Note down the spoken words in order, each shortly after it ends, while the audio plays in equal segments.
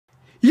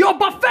Your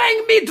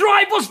Bafang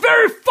mid-drive was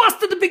very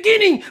fast at the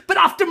beginning, but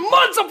after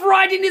months of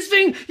riding this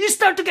thing, you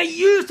start to get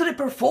used to the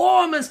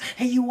performance,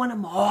 and you want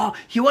more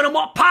power,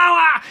 more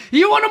power!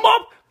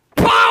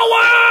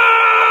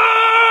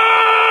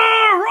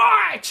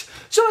 Right!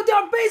 So there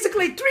are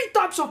basically 3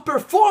 types of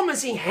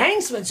performance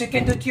enhancements you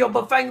can do to your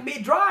Bafang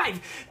mid-drive.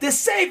 The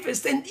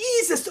safest and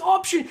easiest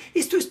option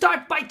is to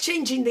start by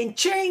changing the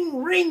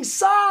chain ring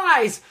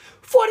size.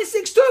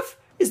 46 tooth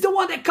is the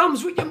one that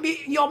comes with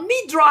your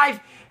mid-drive,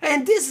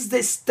 and this is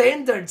the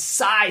standard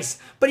size.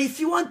 But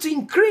if you want to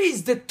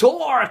increase the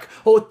torque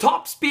or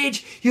top speed,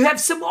 you have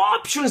some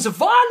options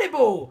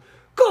available.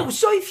 Go.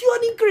 So if you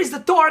want to increase the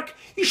torque,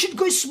 you should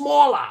go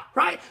smaller,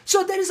 right?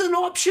 So there is an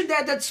option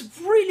there that's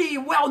really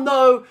well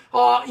known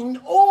in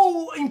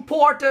all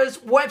importers'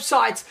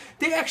 websites.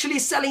 They're actually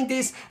selling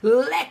this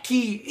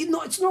lecky.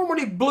 It's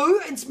normally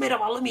blue and it's made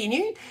of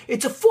aluminium.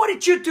 It's a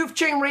 42 tooth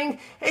chainring,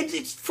 and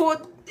it's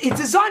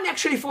designed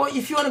actually for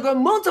if you want to go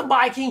mountain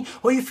biking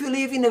or if you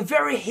live in a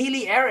very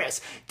hilly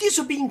areas. This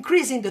will be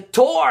increasing the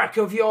torque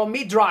of your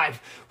mid-drive.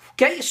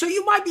 Okay, so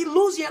you might be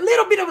losing a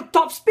little bit of a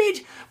top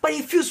speed, but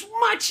it feels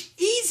much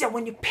easier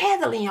when you're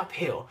pedaling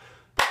uphill.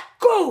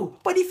 Go!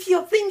 But if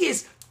your thing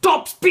is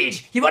top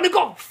speed, you want to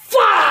go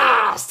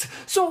fast,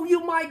 so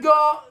you might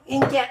go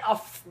and get a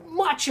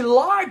much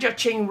larger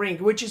chain ring,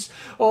 which is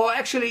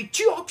actually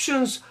 2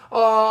 options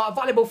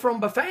available from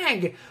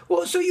Bafang.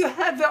 Well, so you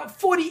have a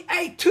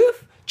 48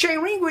 tooth chain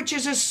ring, which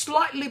is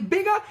slightly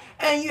bigger,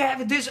 and you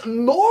have this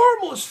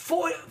enormous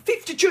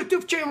 52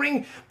 tooth chain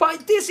ring,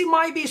 but this it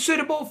might be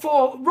suitable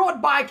for road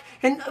bike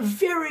and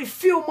very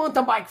few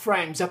mountain bike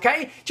frames.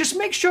 Okay, just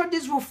make sure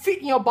this will fit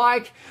in your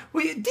bike.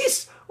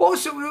 This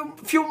also will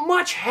feel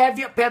much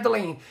heavier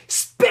pedaling,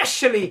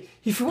 especially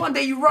if one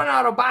day you run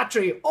out of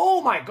battery.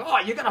 Oh my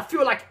god, you're gonna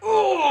feel like,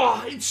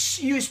 oh,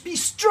 you'll be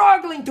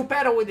struggling to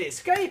pedal with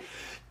this. Okay,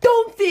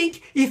 don't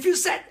think if you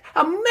set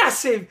a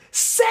massive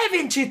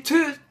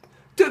 72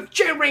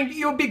 chainring,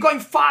 you'll be going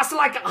fast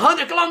like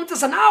 100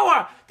 kilometers an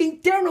hour. The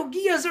internal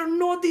gears are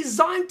not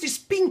designed to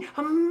spin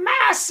a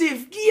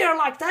massive gear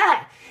like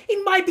that.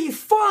 It might be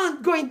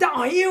fun going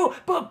downhill,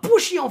 but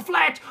pushing on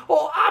flat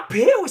or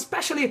uphill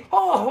especially,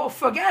 oh,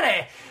 forget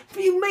it.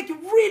 You make it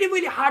really,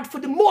 really hard for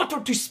the motor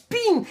to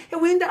spin,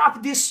 and we end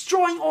up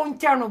destroying all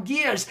internal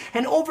gears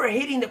and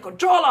overheating the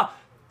controller.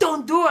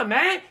 Don't do it,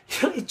 man.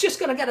 It's just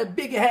gonna get a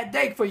big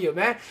headache for you,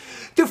 man.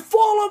 The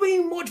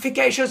following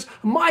modifications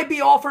might be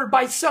offered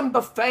by some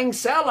Bafang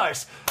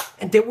sellers,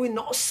 and they will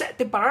not set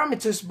the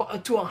parameters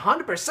to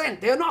 100%.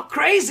 They're not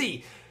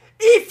crazy.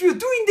 If you're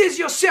doing this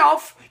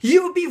yourself,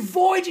 you'll be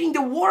voiding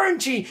the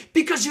warranty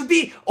because you'll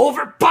be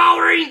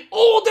overpowering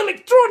all the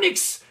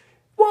electronics.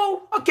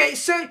 Well, okay,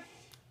 so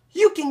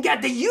you can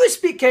get the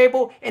USB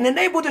cable and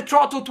enable the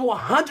throttle to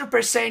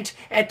 100%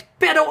 at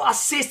pedal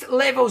assist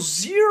level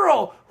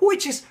 0,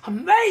 which is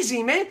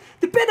amazing, man.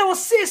 The pedal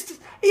assist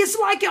is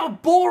like a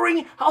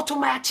boring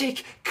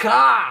automatic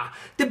car.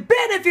 The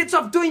benefits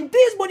of doing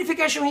this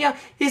modification here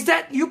is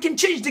that you can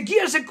change the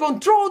gears and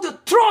control the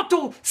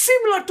throttle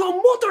similar to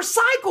a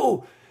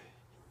motorcycle.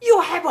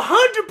 You have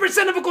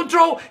 100% of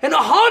control and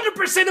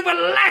 100% of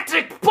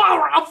electric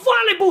power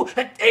available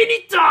at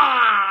any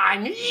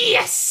time.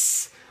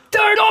 Yes!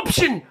 Third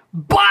option,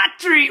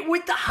 battery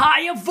with a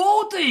higher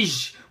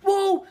voltage.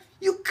 Well,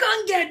 you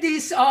can't get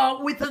this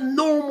with a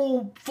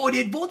normal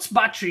 48 volts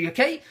battery,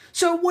 okay?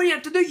 So what you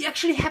have to do, you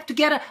actually have to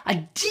get a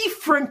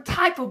different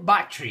type of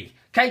battery,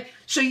 okay?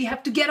 So you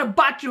have to get a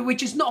battery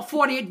which is not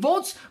 48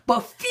 volts,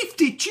 but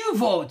 52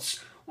 volts.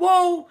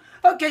 Whoa,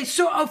 okay,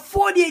 so a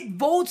 48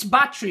 volts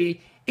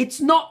battery, it's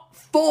not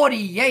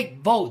 48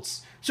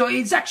 volts. So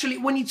it's actually,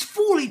 when it's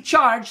fully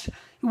charged,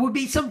 it will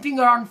be something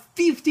around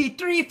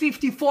 53,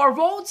 54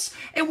 volts,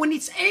 and when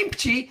it's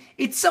empty,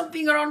 it's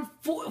something around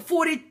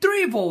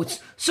 43 volts.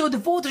 So the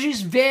voltage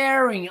is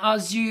varying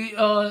as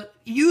you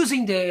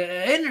using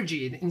the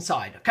energy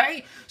inside,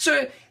 okay?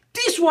 So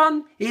this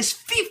one is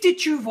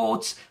 52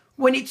 volts.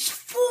 When it's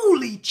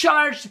fully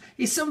charged,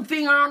 it's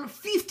something around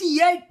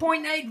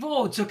 58.8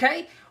 volts,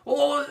 okay?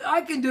 Or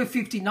I can do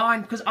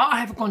 59 because I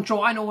have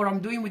control. I know what I'm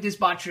doing with this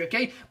battery,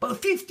 okay?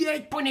 But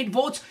 58.8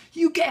 volts,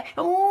 you get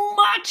a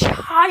much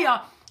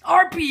higher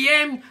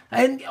RPM,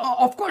 and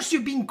of course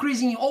you'll be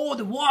increasing all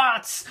the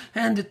watts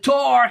and the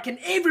torque and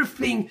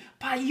everything,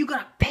 but you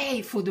gotta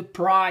pay for the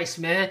price,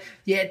 man.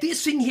 Yeah,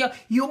 this thing here,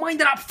 you might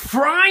end up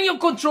frying your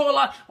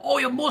controller or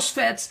your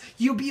MOSFETs.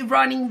 You'll be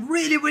running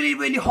really, really,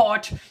 really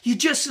hot. You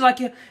just like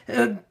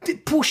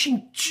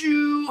pushing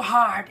too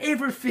hard,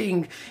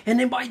 everything. And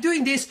then by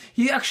doing this,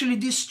 you actually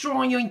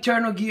destroy your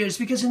internal gears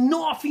because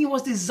nothing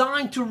was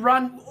designed to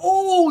run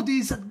all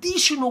this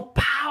additional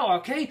power,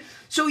 okay?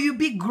 So you'll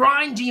be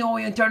grinding all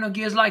your internal internal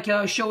gears like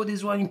I showed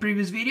this one in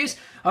previous videos,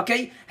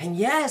 okay? And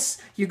yes,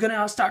 you're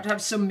gonna start to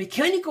have some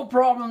mechanical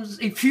problems.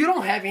 If you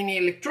don't have any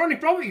electronic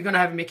problem, you're gonna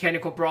have a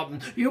mechanical problem.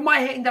 You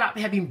might end up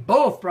having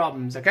both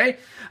problems, okay?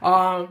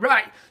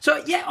 Right,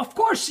 so yeah, of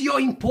course,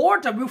 your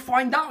importer will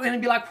find out and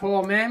be like,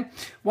 oh man,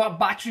 what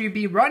battery you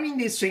be running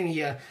this thing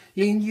here?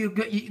 And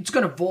it's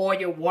gonna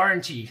void your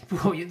warranty.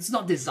 It's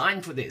not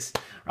designed for this,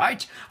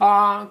 right?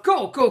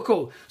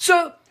 Cool.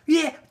 So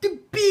yeah, the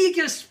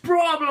biggest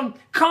problem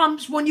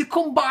comes when you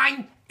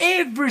combine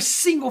every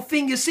single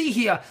thing you see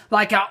here,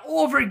 like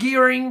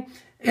overgearing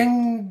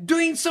and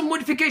doing some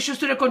modifications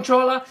to the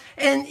controller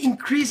and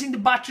increasing the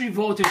battery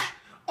voltage.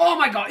 Oh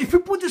my god, if you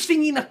put this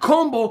thing in a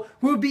combo, it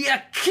will be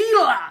a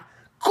killer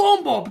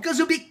combo because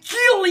you'll be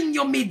killing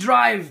your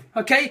mid-drive,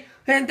 okay?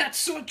 And that's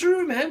so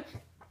true, man.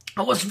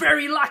 I was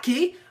very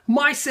lucky.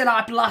 My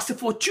setup lasted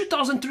for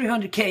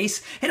 2,300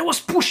 Ks and it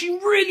was pushing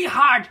really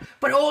hard.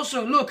 But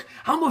also, look,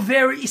 I'm a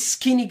very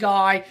skinny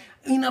guy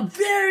in a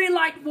very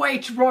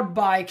lightweight road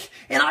bike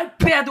and I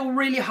pedal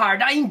really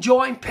hard. I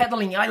enjoy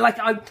pedaling.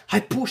 I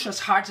push as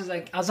hard as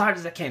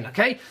I can,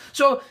 okay?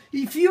 So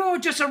if you're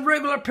just a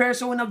regular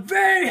person on a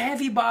very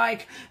heavy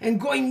bike and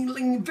going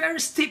in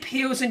very steep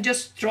hills and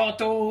just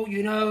throttle,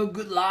 you know,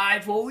 good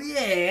life, oh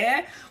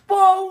yeah.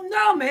 Well,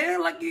 no,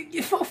 man, like,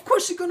 of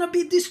course you're gonna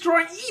be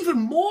destroying even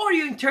more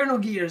your internal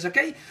gears,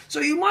 okay? So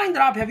you might end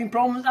up having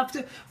problems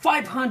after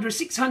 500,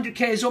 600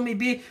 Ks, or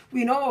maybe,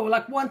 you know,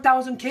 like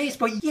 1,000 Ks,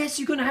 but yes,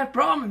 you're gonna have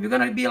problems. You're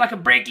gonna be like a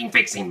braking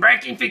fixing.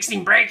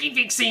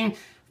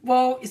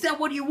 Well, is that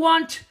what you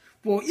want?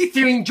 Well, if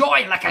you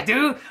enjoy it like I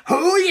do,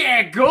 oh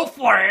yeah, go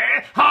for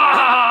it.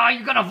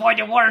 You're gonna avoid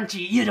the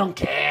warranty. You don't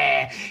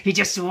care. You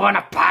just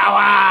wanna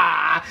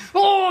power.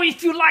 Oh,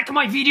 if you like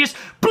my videos,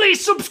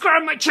 please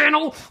subscribe my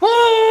channel.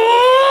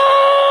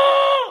 Oh!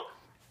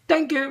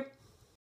 Thank you.